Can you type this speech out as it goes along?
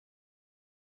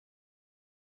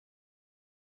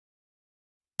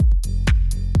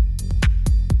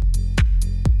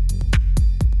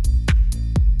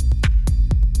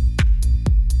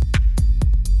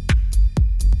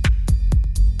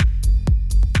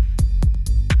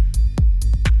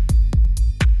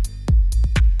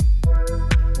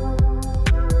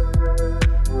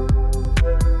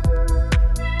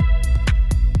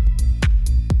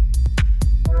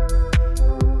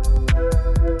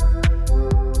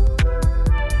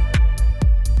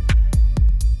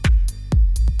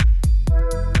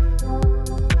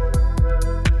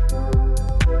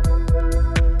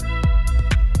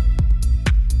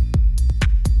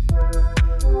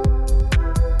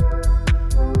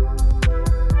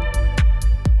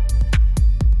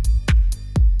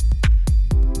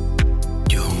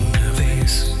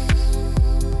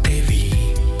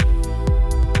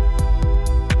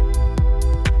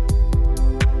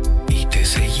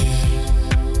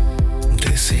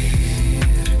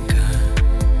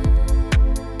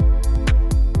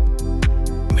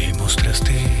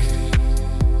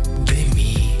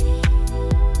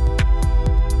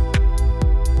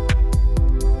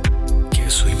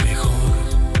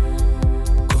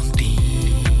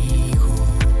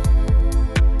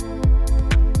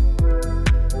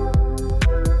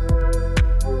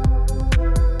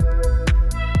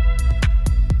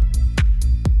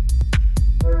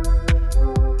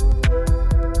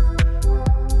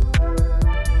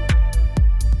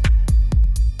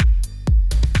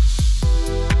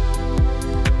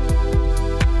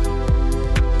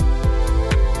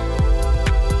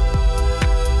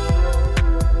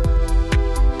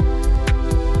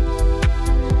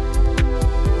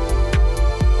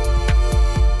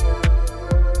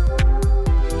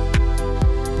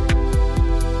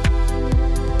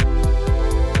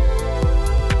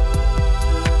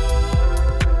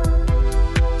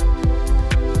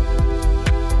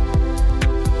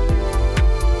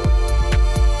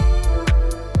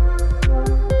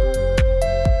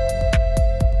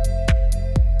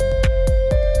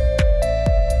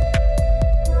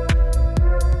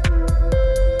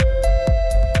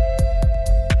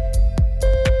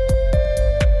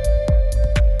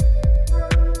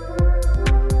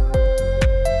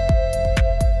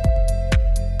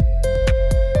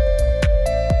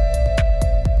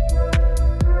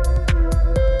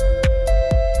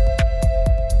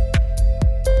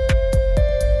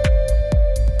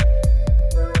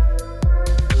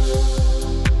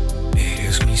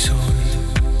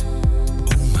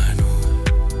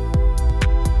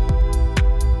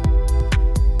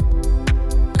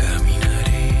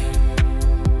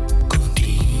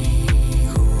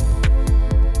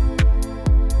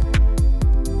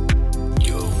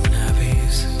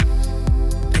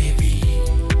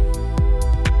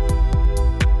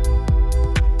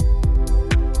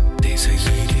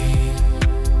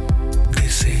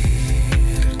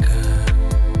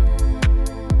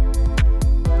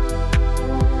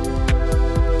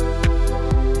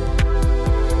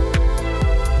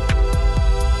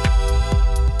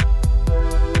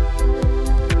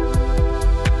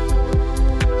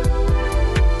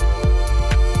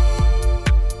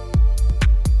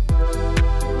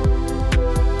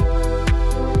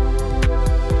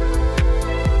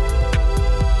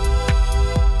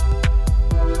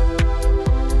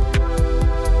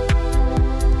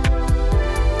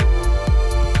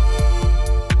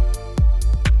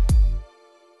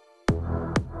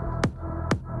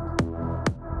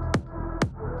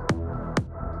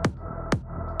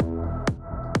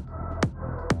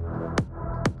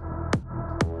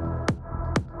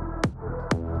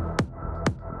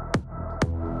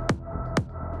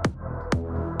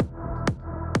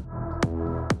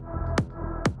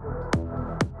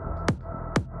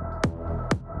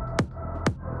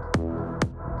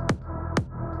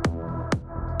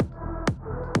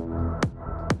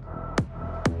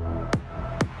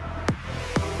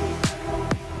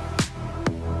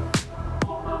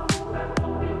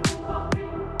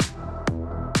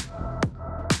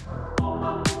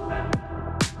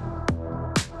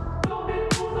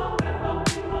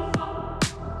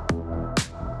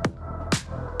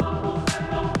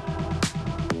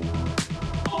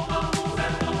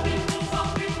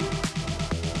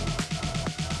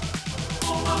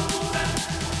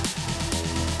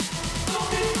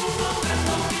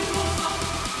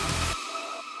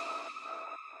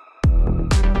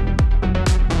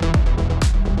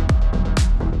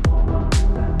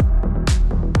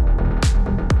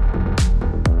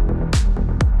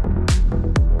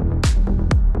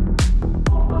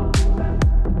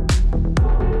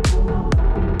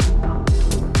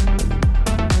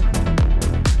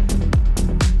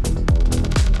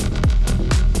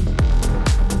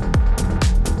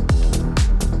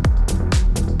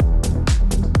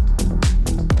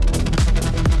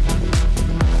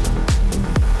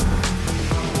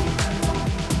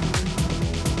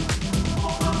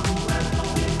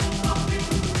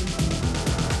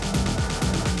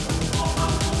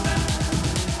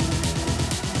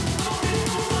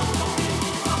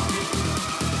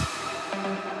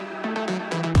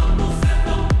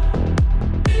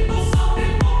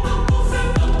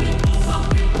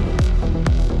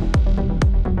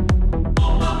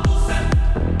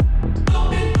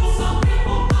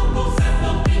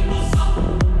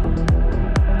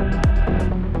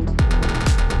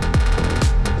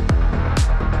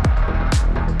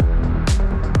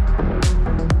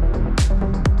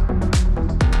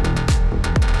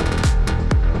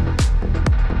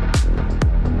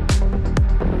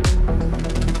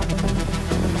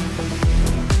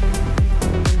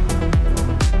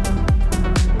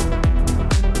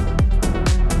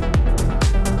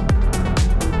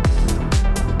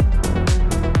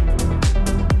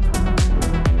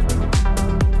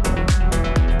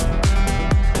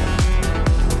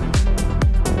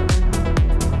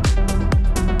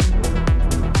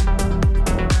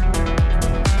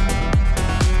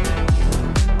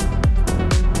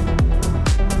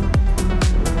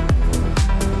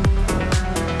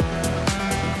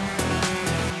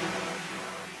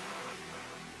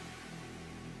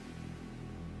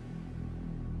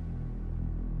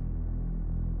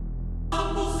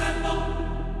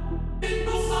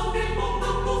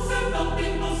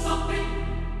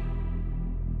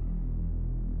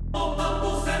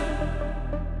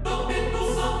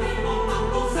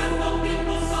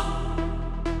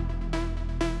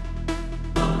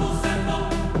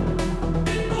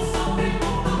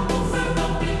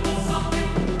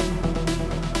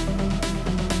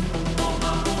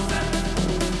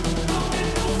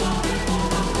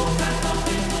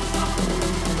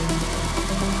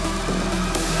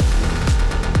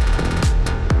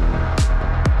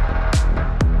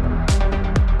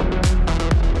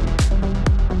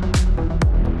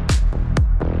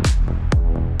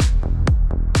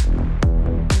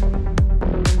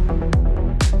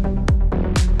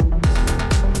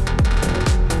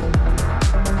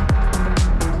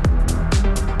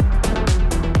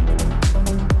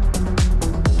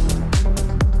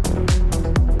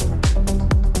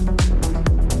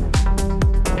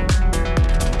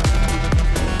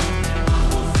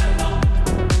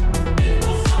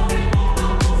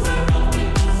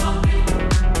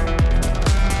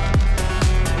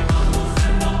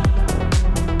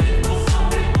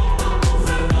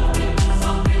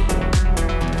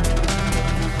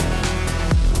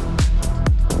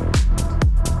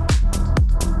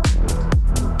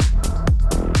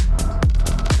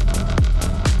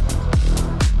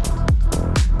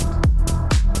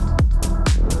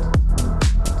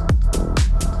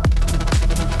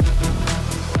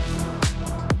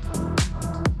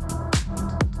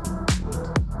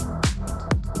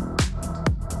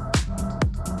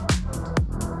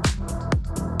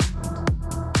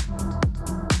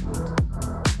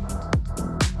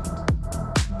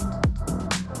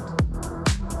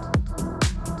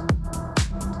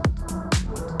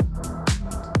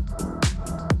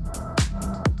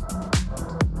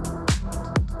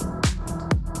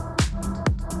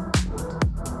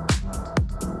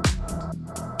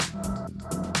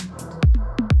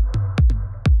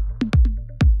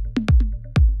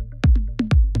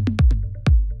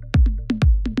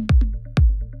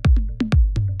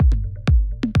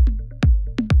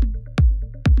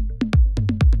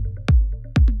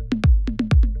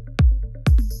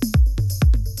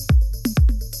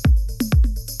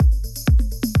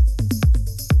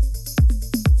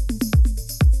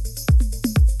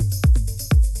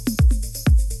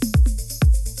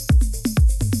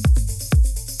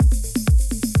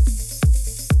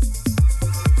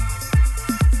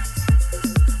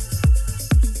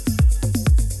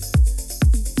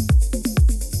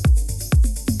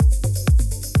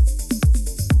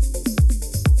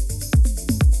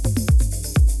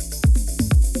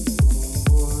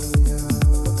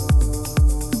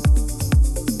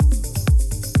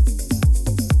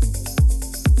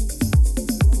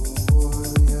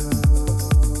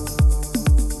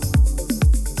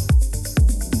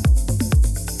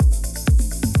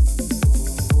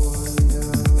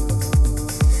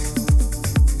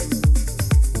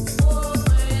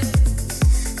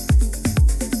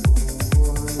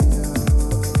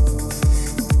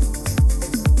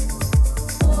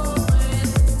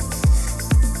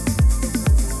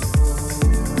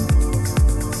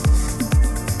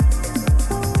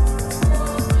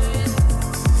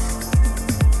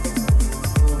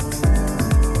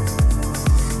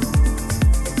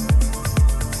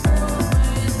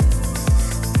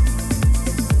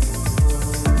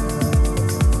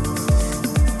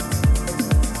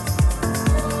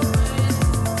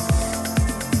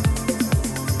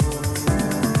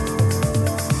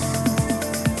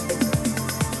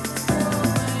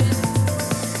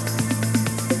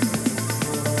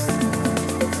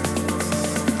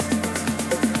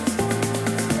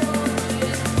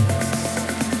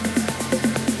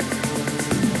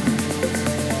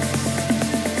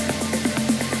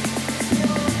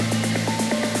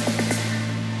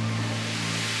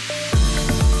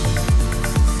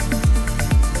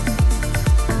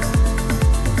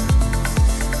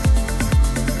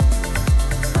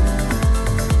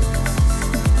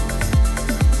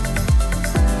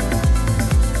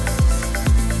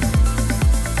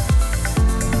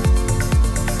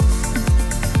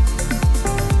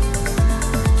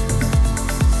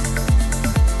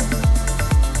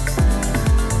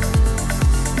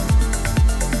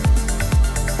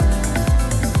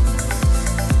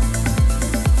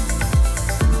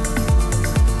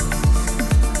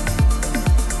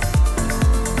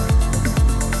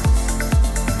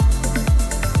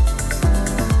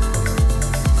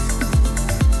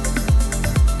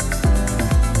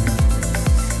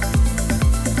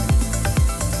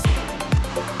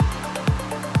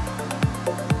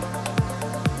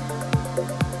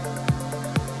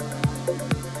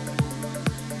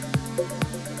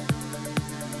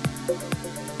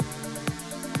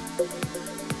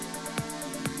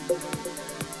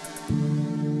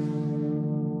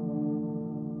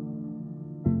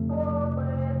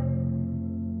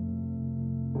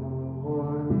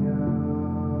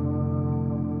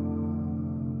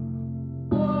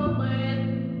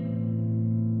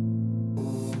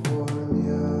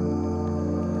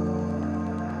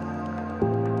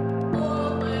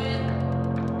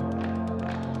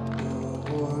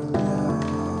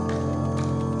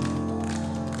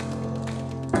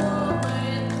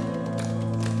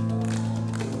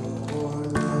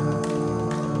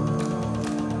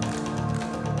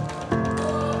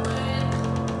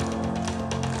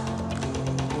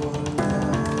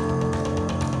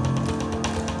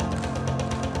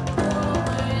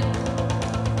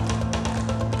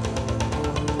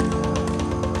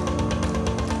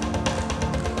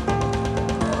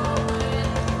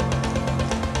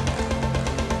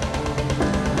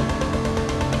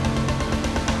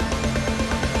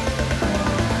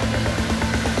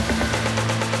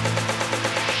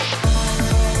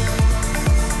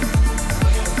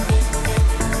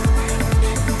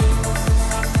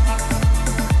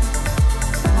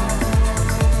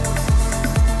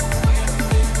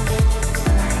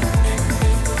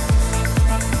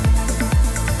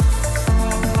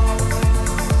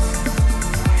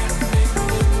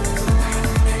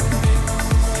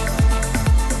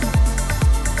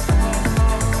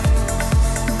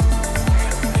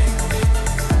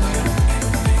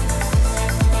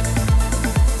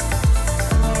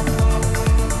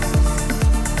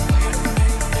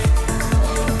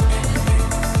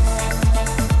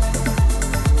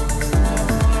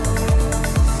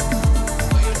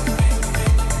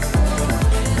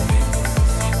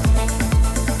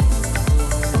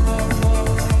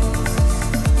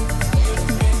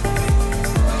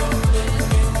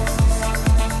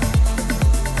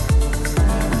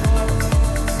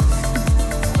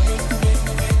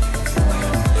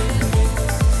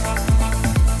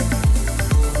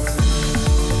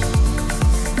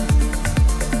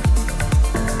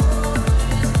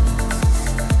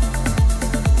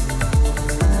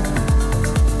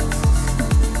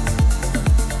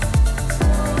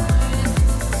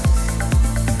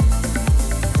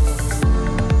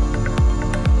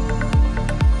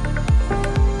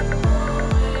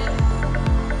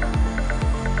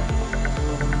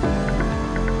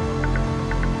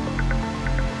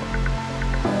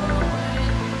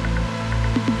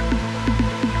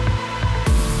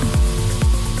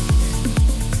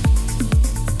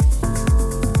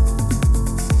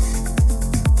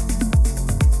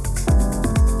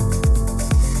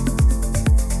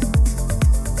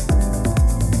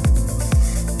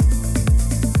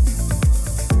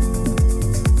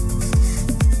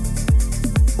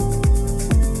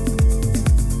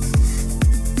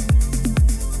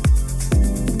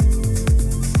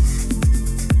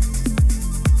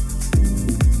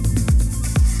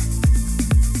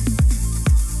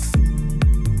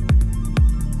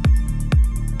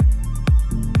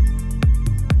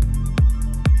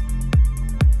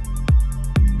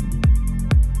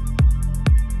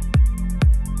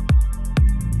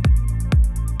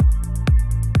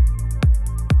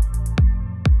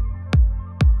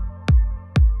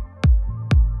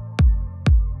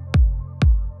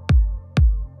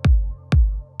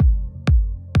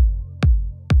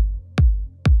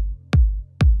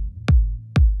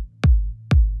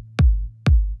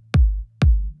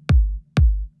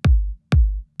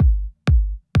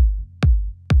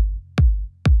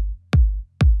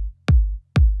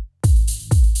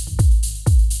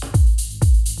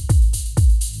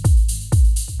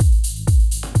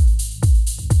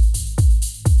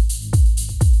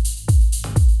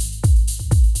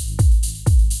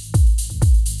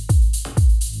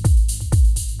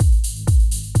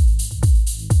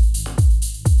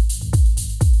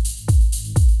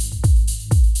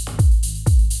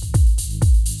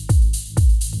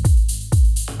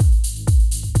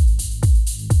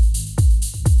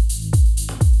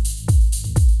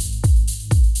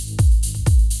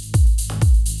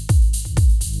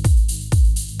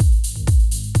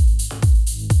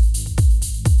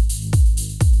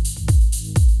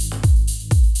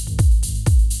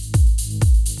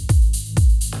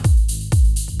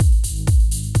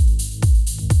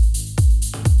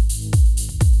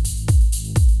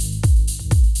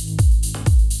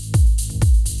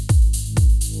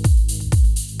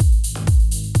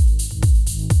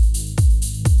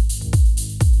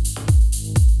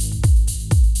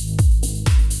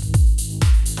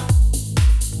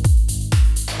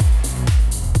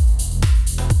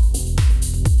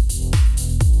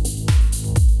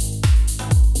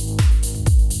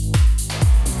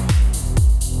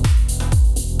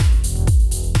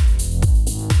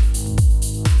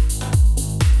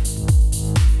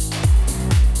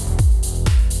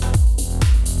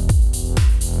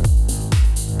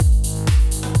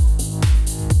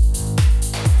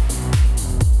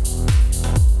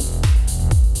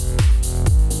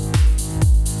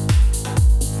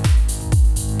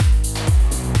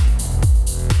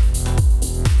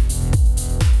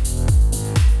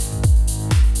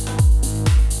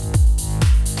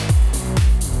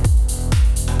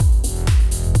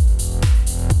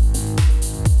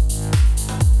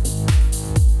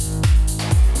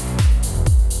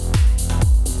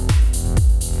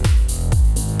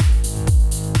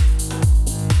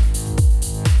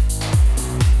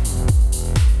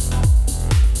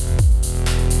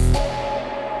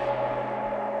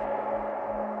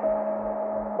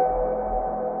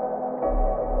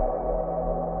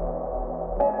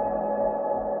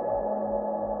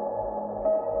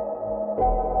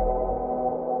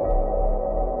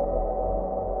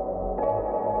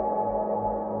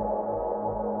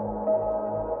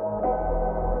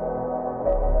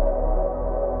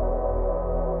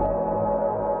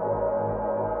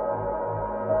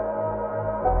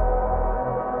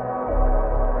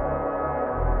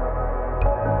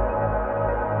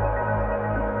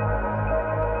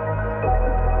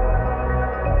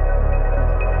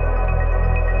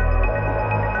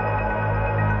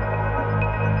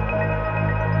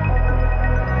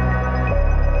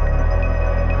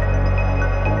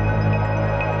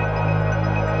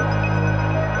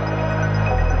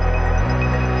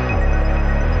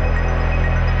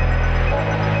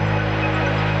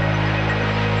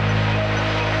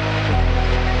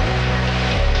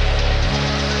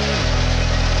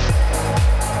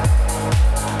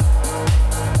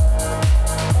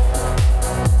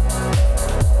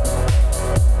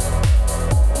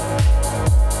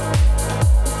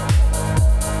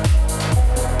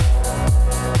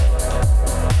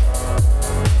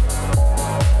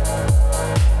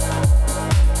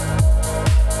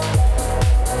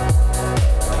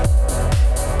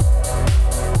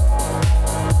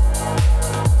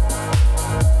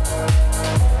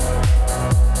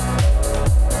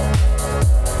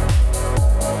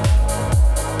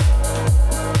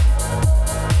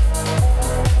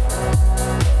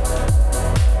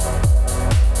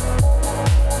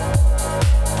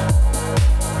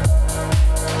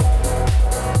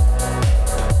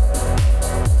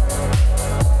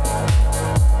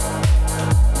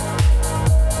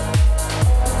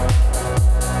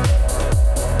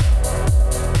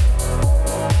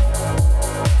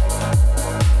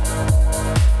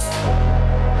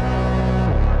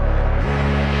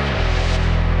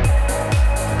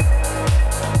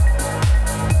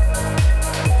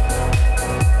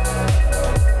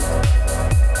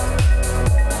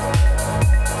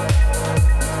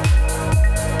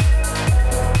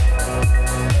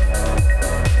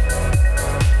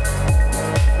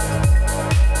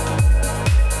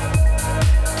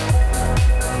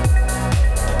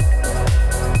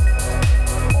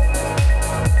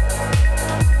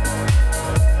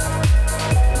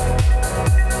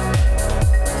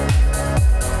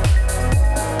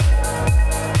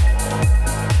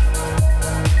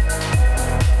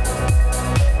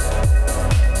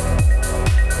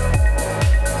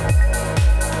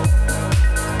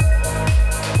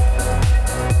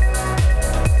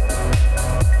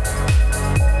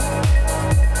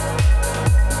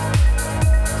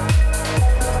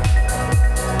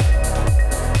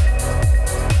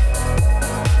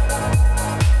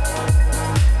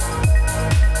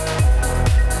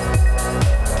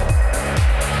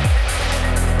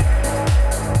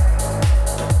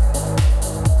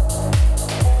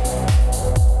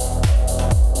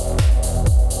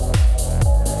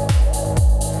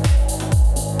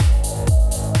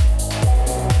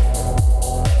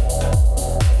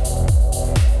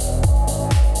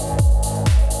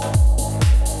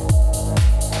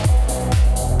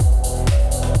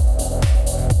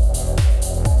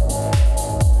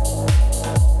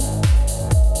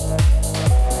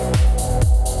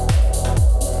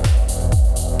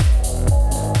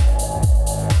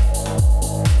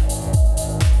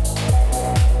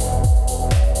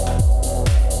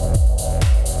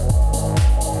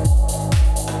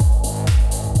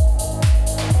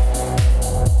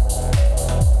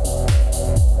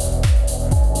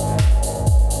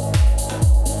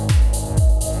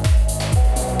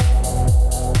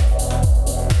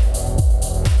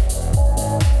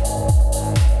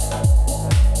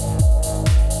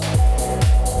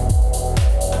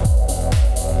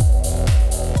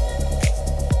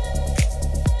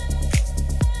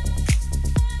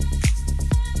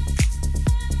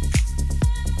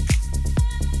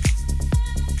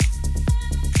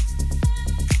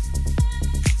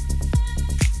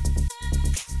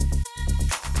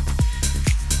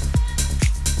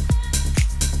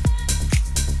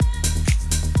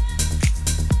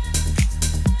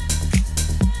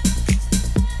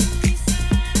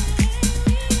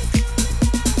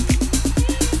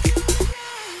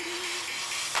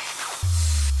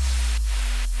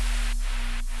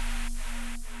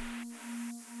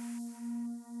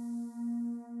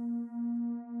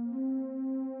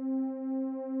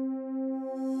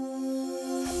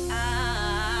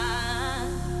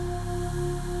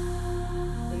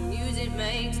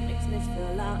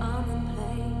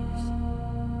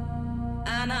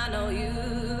And I know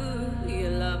you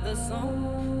love the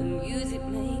song the music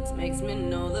makes me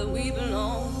know that we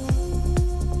belong.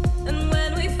 And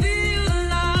when we feel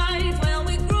alive, when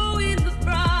we grow in the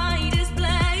brightest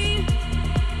flame,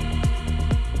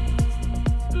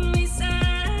 we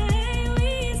say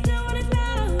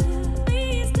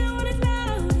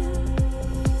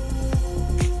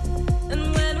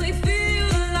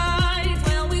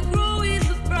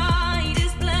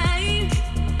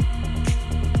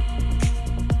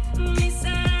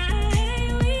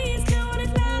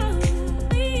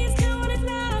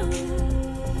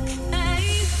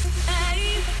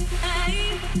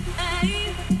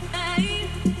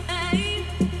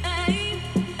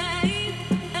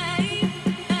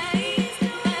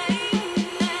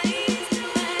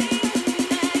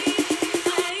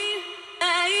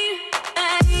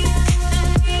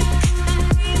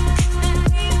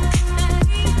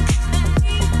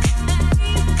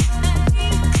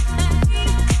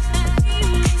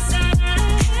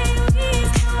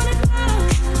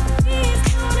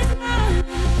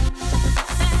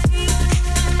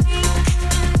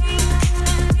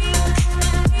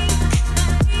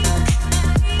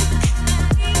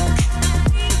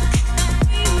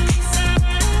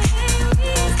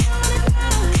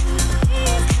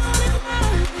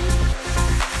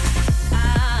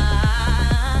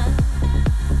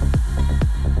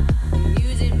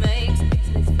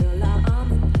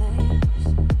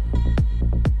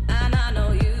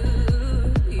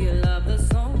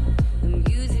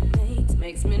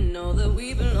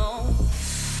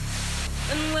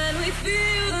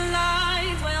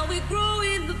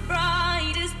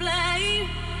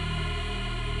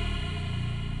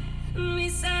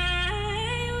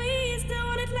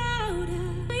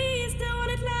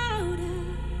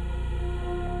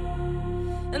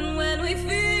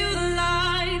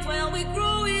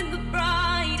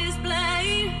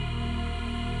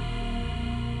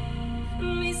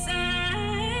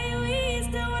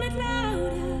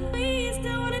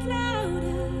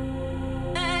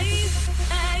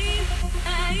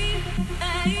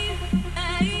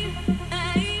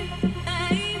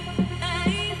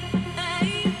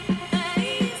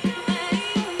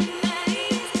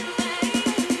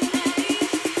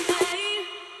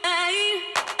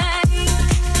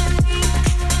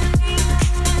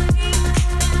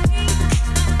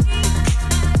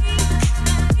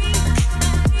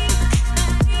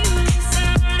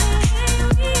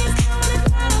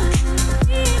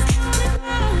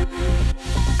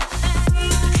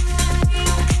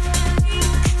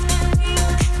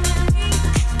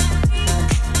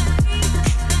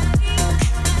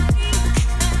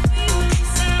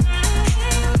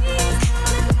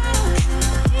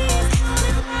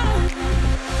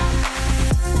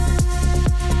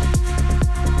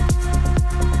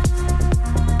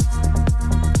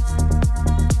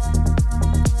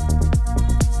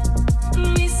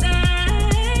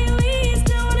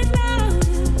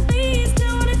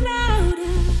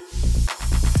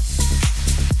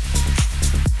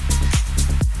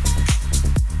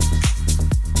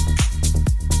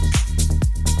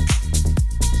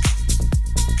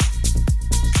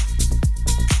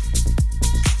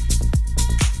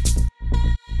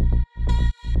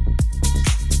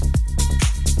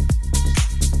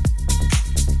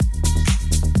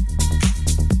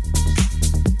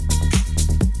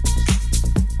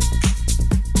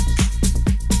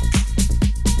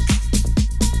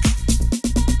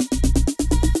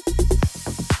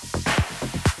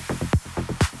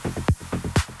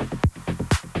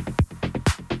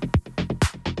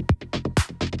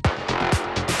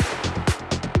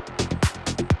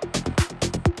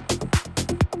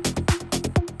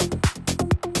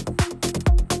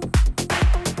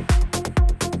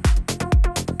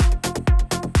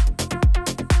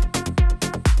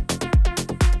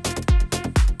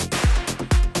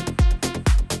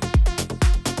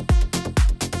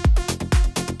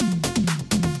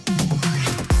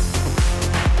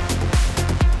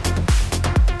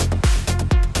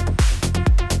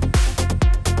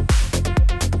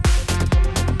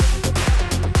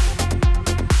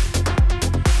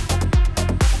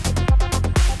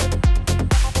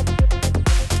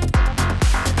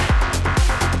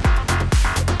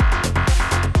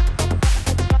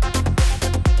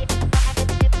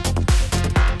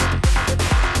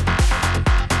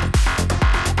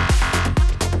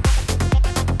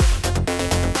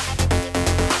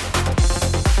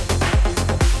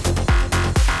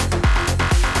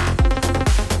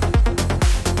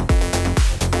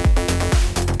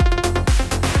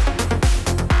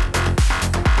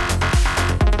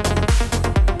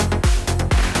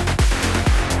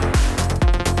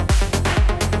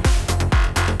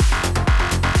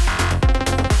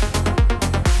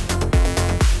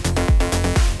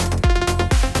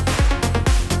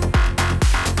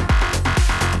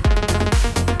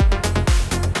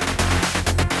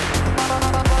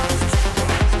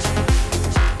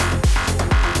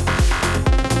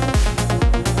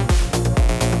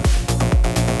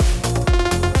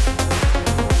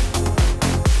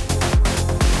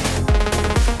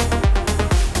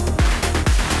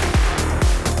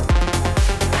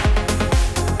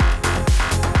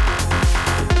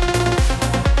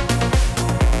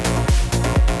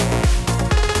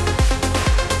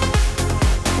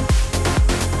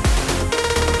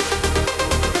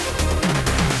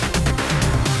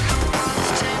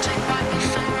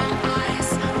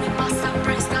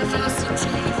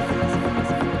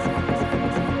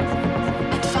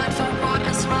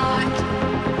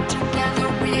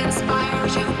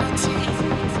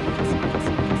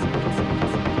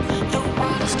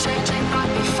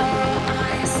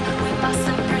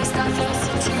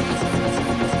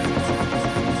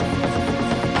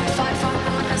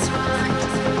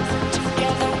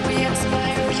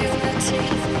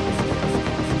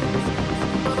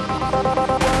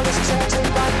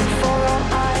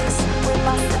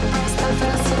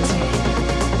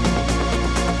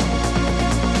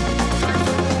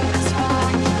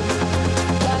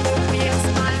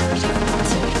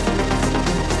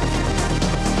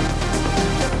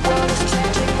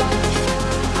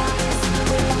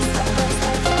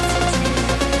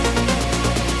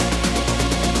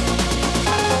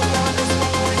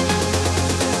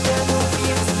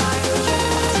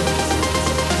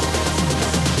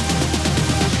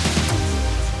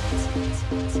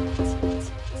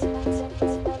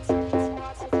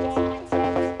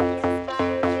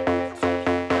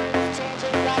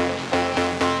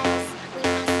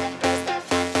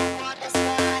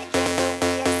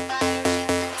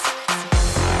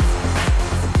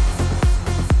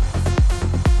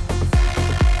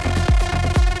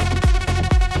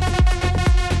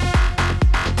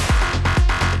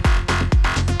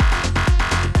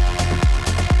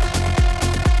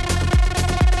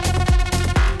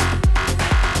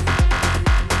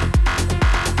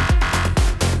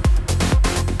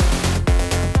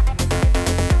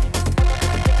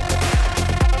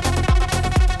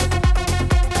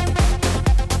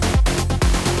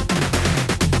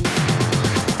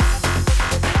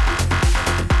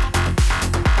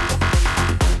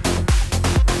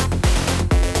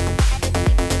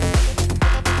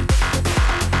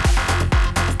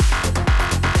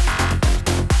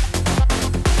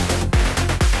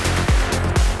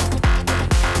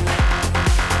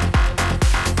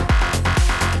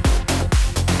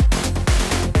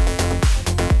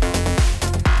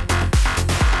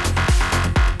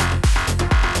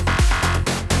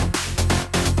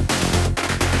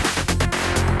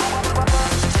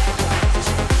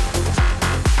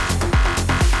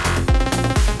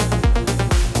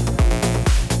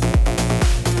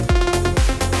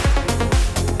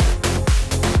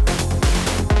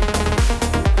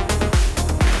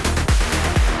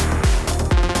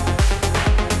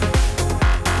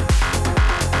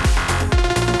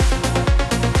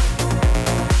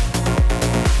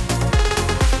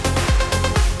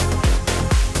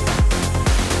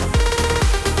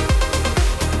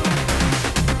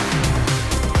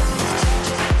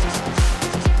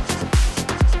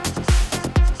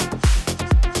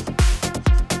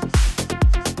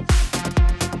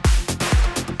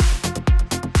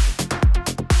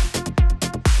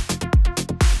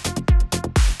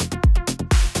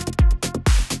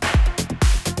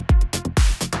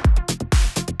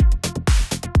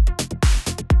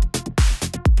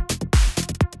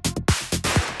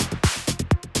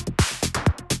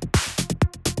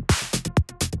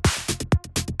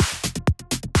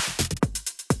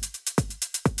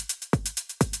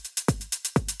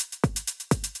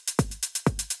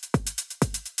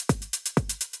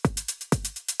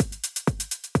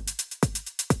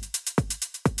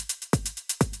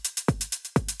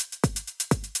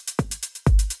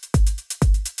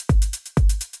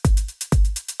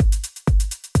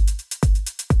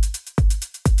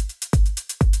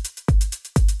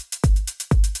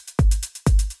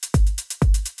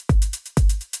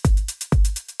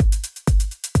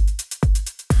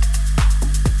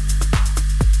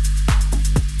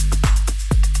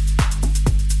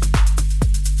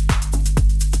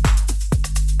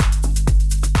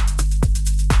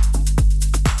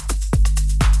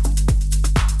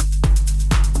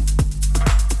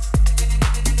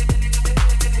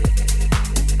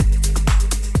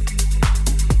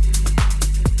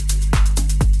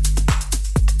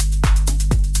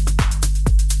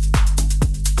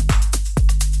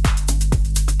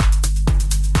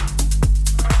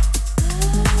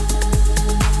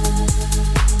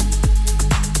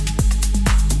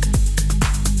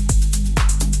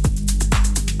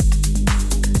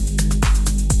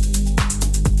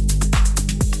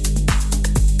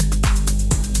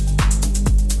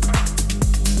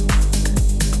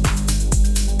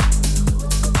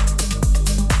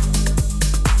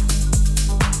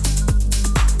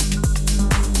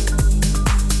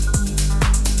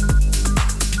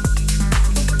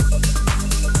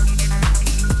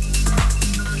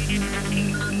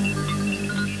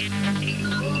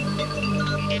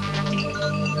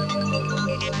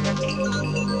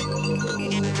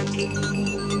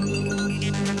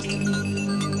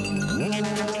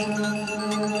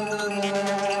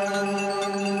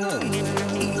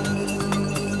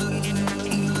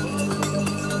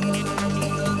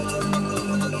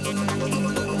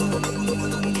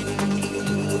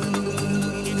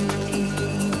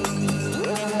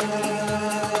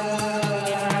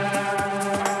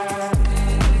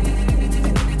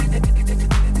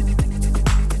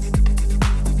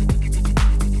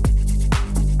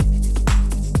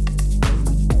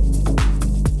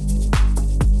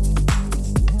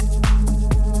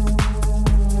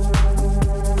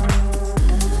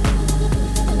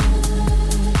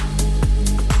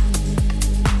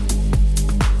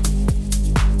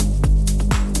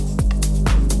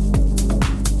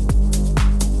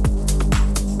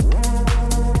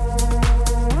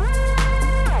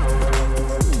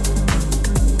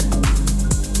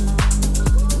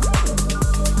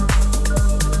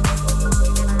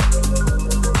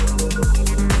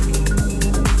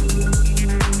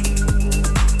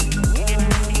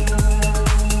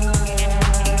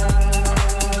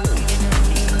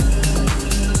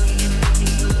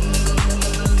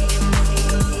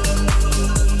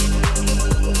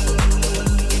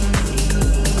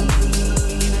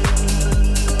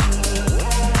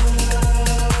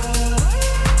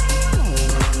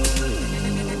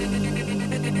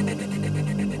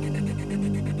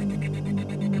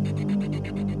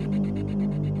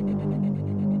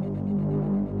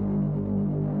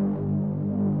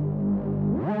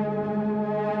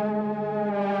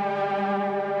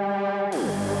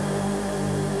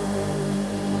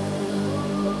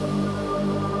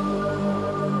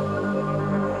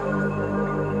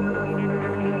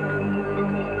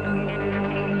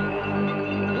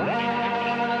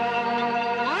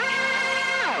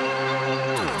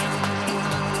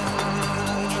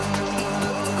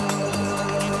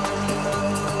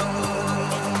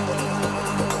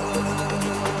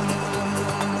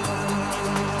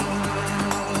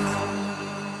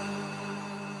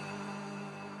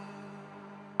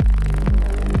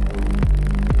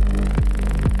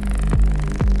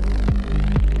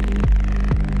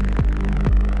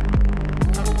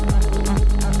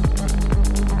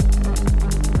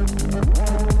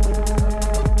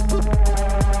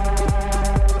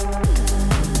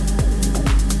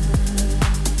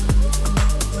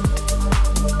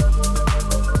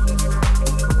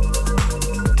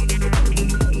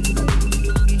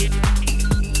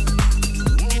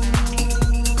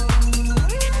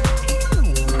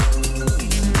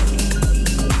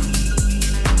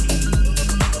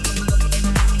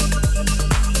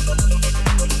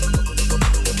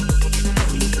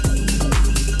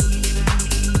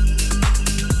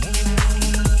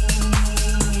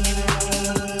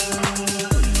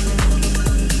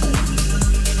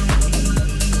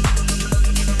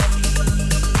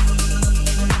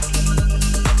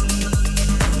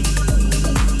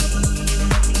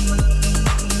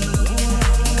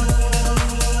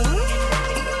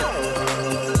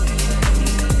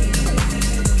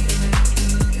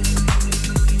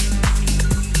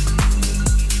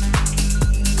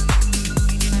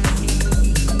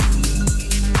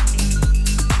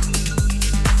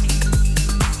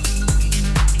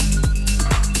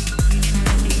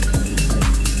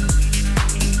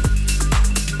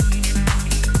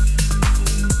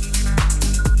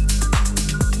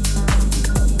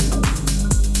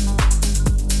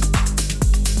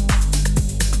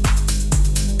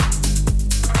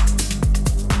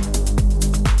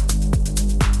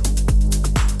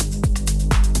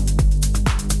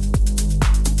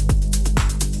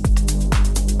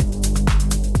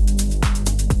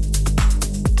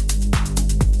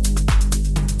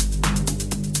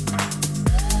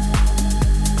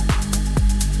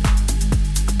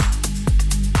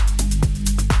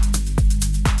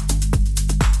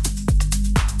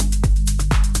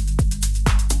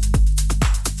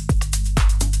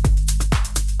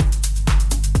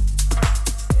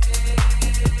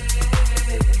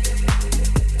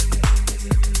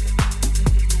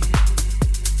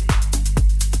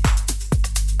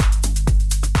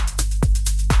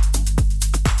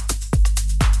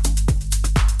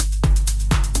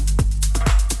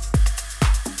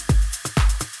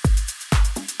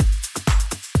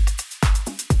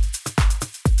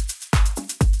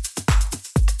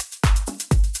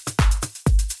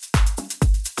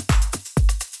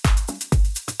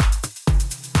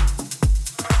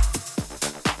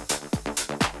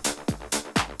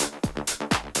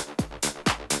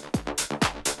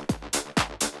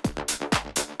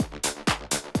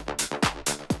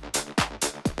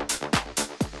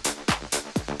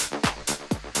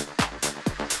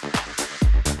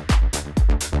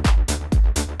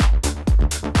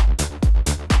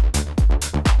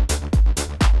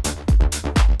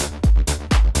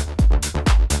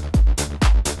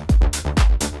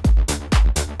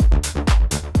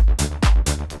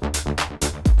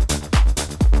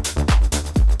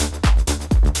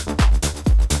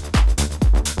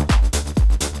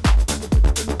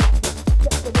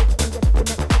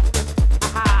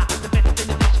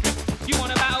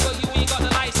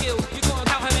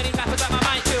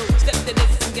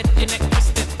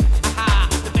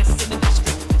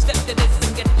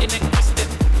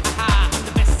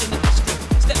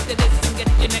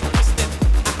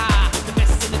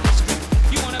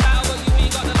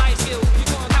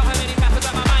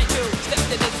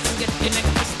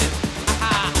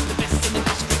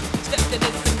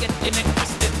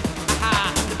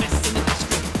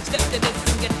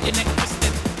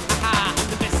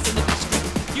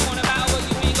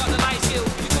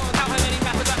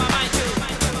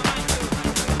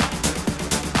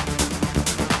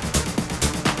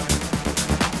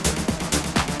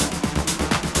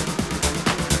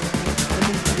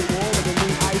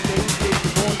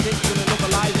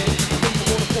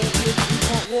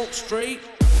walk straight.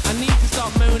 I need to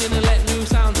stop moaning and let new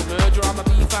sounds emerge, or I'ma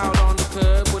be found on the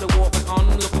curb with a Walkman on,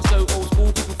 looking so old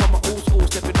school. People from my old school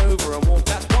stepping over and walk.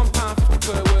 That's £1.50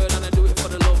 per word, and I do it for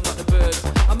the love, not the birds.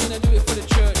 I mean, I do it for the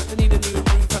church. I need a new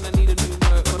roof and I need a new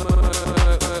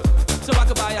so I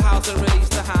could buy a house and release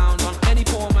the hound on any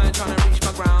poor man trying to reach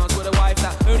my grounds. With a wife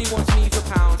that only wants me for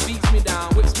pounds, beats me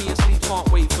down, whips me asleep. Can't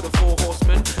wait for the 4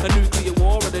 horsemen, a nuclear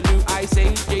war or the new ice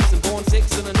age. Jason born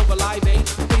 6 and another live 8.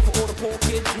 Pay for all the poor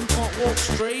kids who can't walk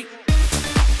straight.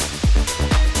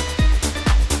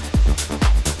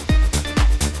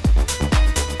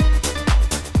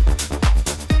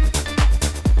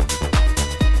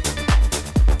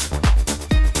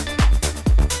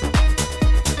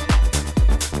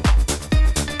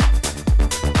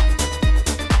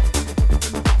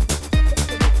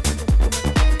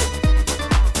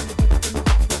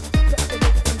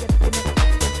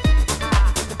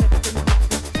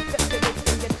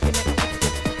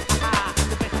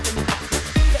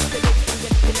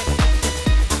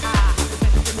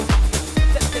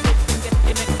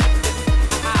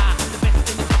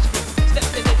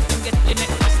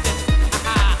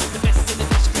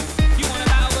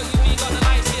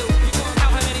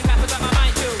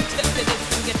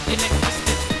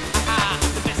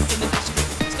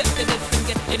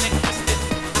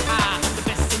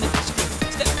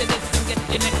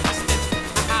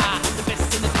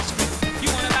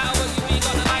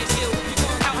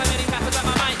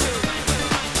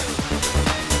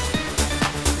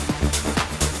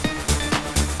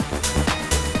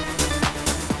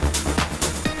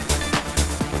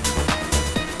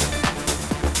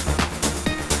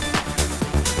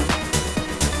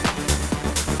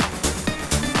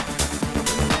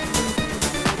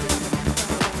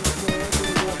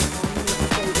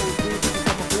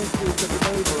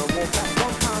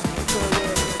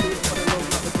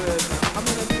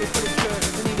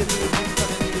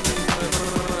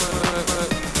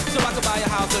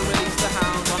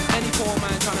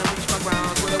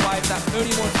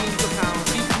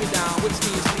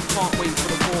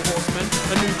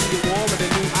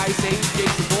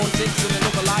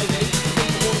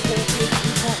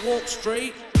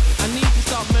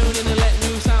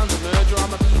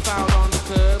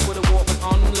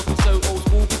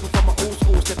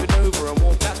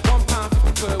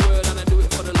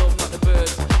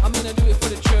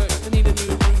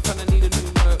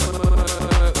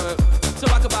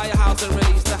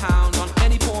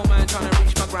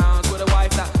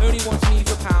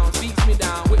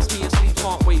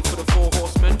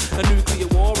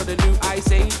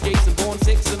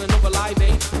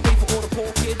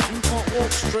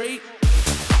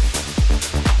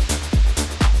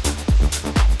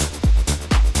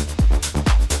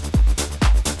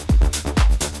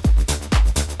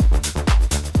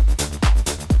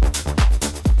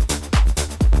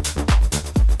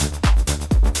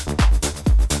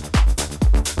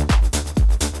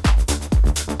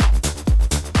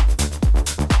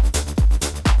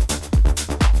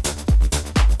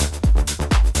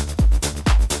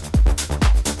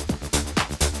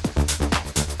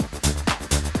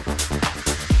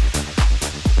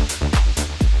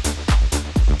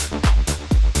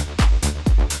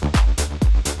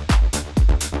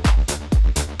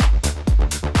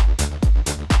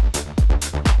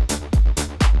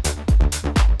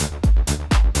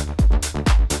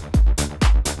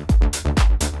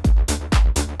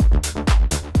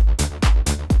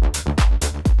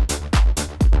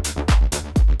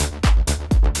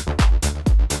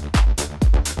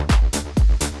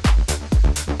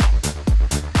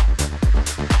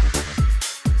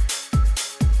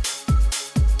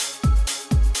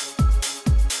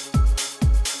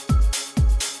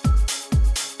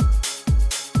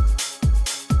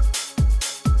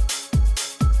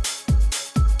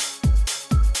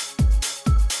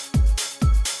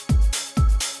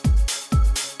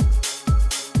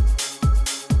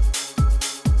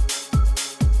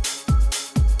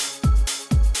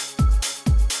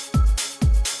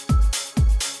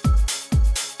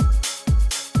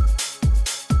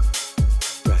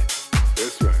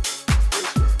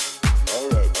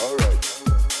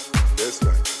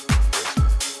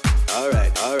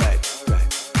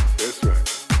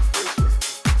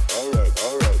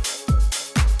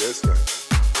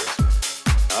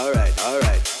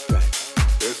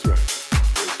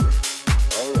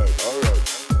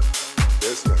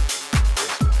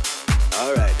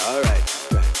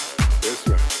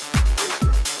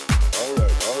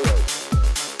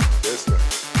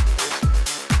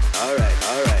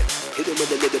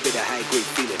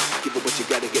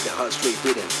 heart straight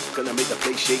rhythm. Gonna make the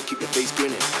place shake, keep your face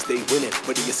grinning. Stay winning,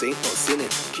 whether you're saint or sinning.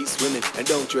 Keep swimming and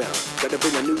don't drown. Gotta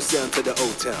bring a new sound to the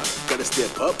old town. Gotta step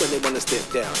up when they wanna step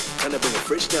down. Trying to bring it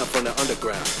fresh down from the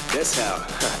underground. That's how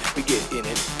we get in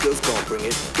it. Girls gon' bring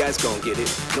it, guys gon' get it.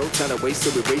 No time to waste, so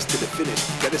we race to the finish.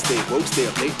 Gotta stay woke, stay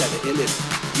up late like the illest.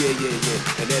 Yeah, yeah,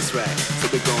 yeah, and that's right. So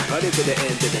we gon' party to the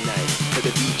end of the night. For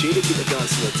the DJ to keep the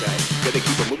dance real tight. Gotta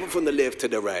keep it moving from the left to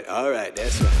the right. Alright,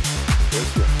 that's right.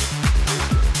 That's right.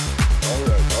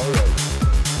 Alright, alright.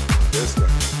 That's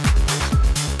right.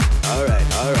 Alright,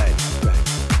 alright. Right.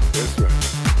 That's right.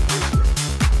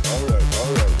 Alright,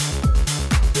 alright.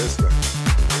 That's right.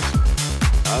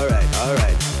 Alright,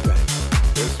 alright. Right.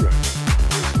 That's right.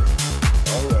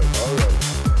 Alright, alright.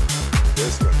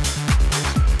 That's right.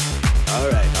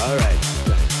 Alright, alright.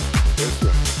 Right. That's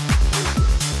right.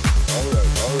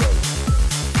 Alright, alright.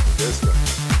 That's right.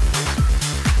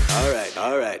 Alright,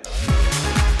 alright.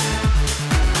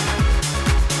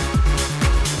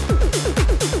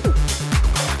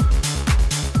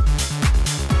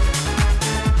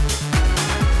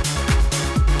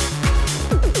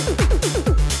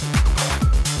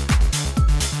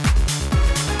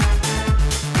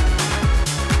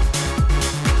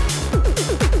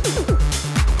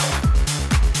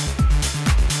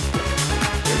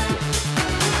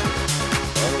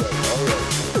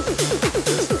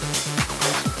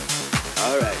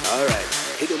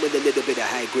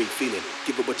 Great feeling,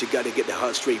 give it what you gotta get the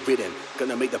heart straight rhythm.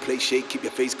 Gonna make the place shake, keep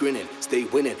your face grinning. Stay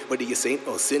winning, whether you're saint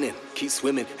or sinning. Keep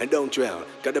swimming and don't drown.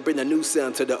 Gotta bring a new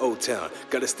sound to the old town.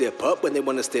 Gotta step up when they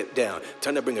wanna step down.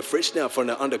 Time to bring it fresh down from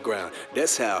the underground.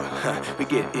 That's how we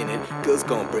get in it. Girls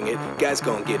gon' bring it, guys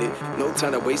gon' get it. No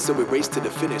time to waste, so we race to the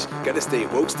finish. Gotta stay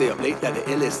woke, stay up late like the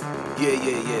illest. Yeah,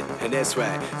 yeah, yeah, and that's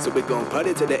right. So we gon'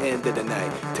 party to the end of the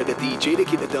night. Tell the DJ to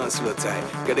keep the dance real tight.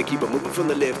 Gotta keep it moving from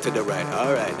the left to the right.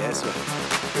 Alright, that's right.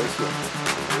 That's right.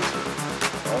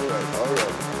 Alright,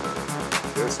 alright.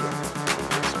 That's right.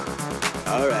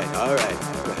 Alright, alright.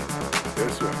 Right.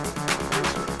 That's right.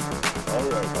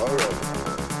 Alright, alright.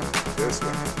 That's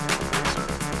right.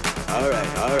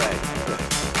 Alright, alright. Right.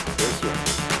 That's right.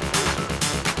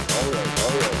 Alright,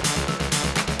 alright.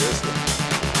 That's right.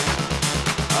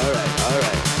 Alright,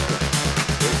 alright. Right.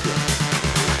 That's right.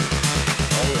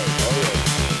 Alright, alright.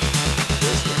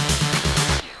 That's right.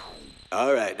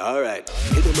 Alright, alright.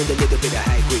 Hit them with a little bit of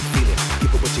high grade feeling.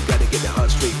 Give it what you gotta get the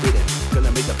heart straight rhythm.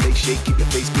 Gonna make the place shake, keep your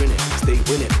face grinning. Stay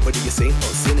winning, whether you're saint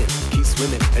or sinning. Keep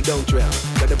swimming and don't drown.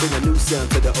 Gotta bring a new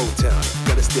sound to the old town.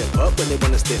 Gotta step up when they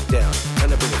wanna step down.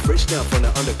 Trying to bring it fresh down from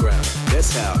the underground.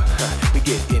 That's how we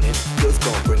get in it. Girls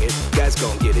gon' bring it, guys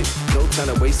gon' get it. No time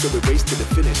to waste, so we race to the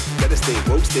finish. Gotta stay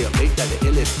woke, stay up late like the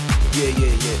illest. Yeah,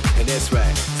 yeah, yeah, and that's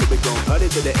right. So we gon' party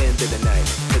to the end of the night.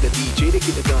 Tell the DJ to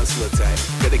keep the dance real tight.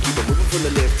 Gotta keep it moving from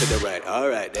the left to the right.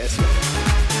 Alright, that's right.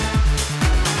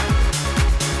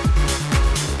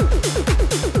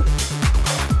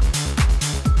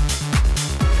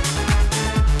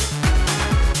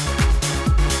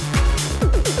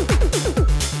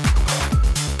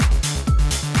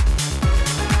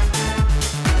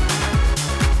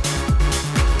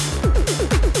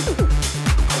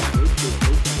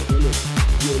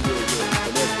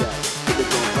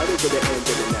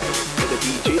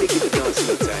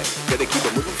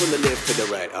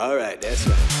 Alright, that's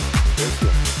right. That's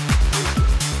right.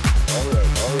 Alright,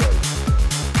 alright.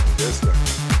 That's right.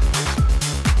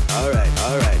 Alright,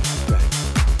 alright. Right.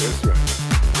 That's right.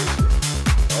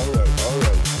 Alright,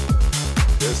 alright.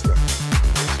 That's right.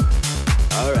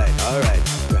 Alright, alright.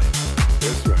 Right.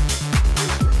 That's right.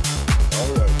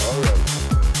 Alright, alright.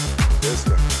 That's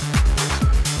right.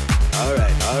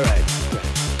 Alright, alright.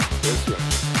 Right. That's right.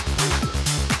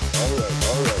 Alright,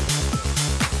 alright.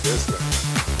 That's right.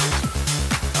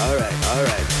 Alright,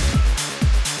 alright.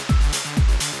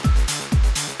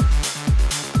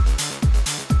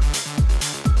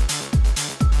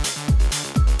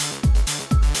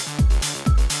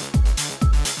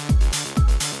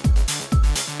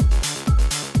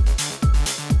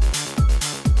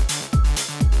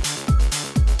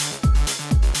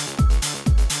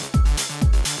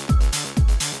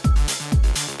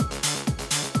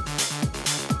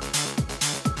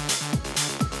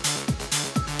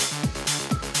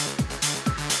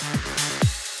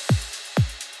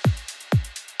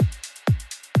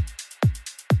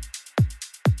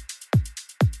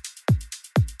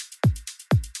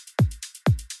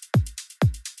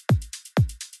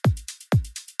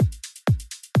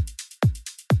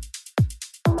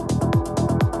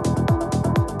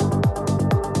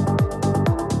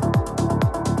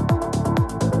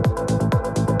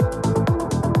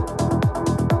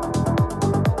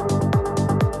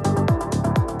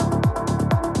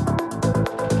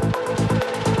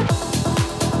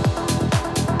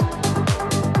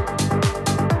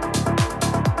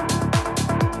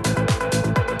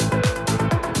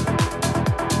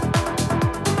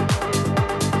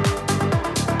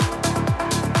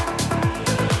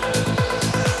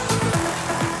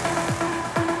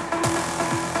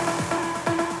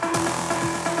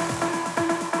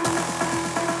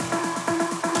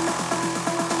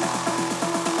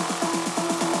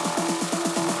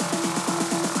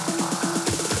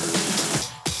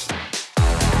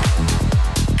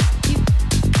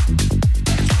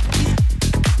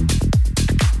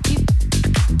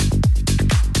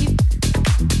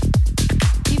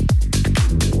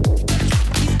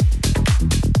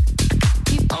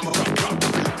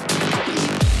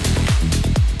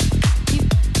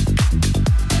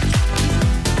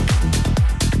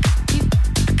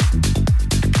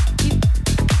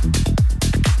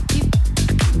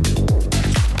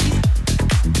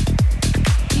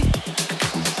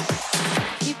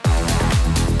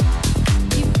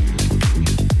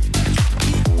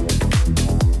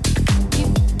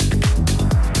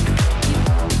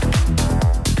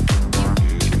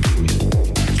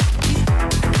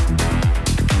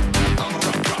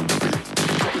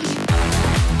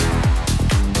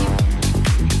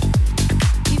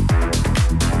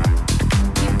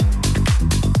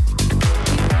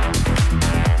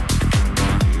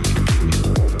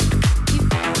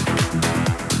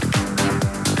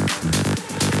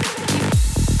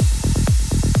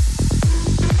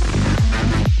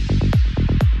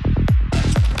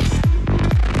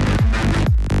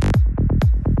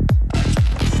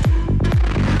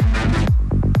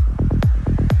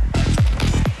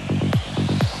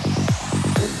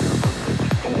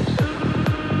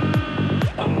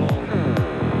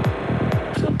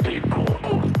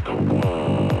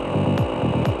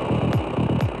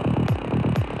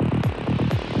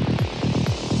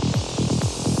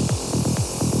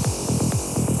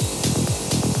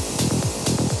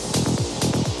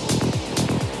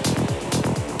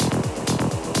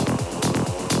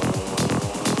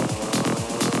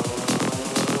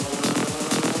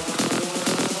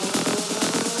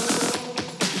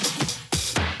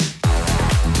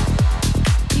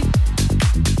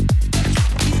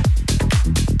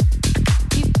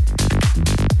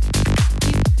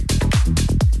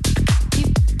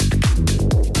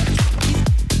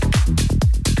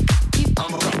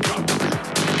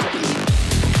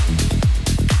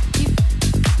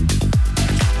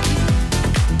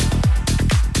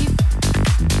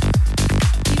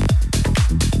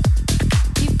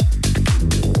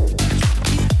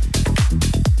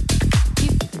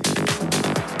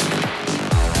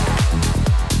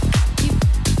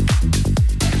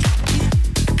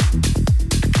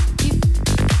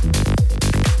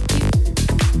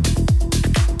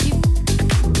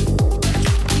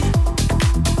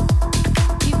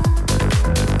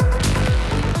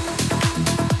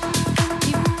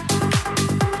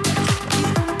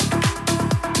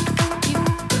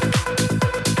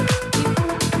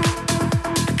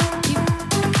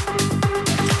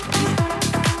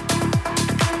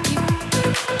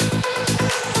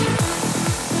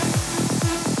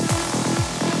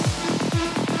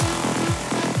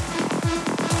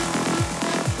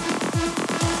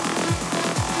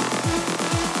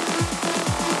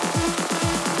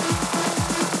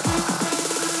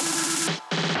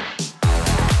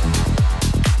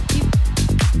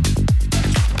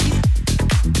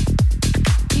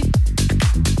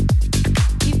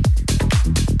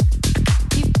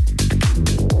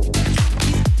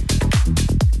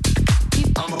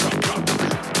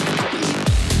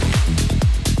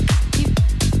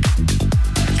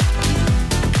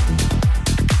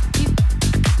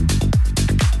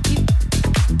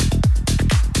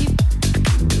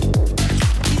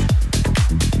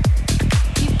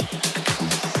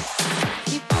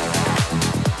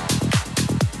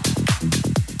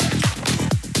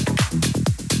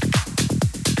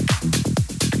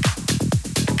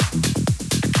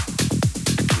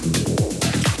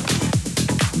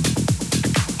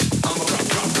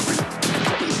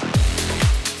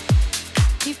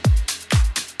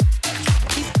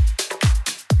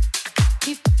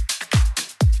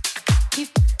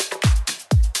 Keep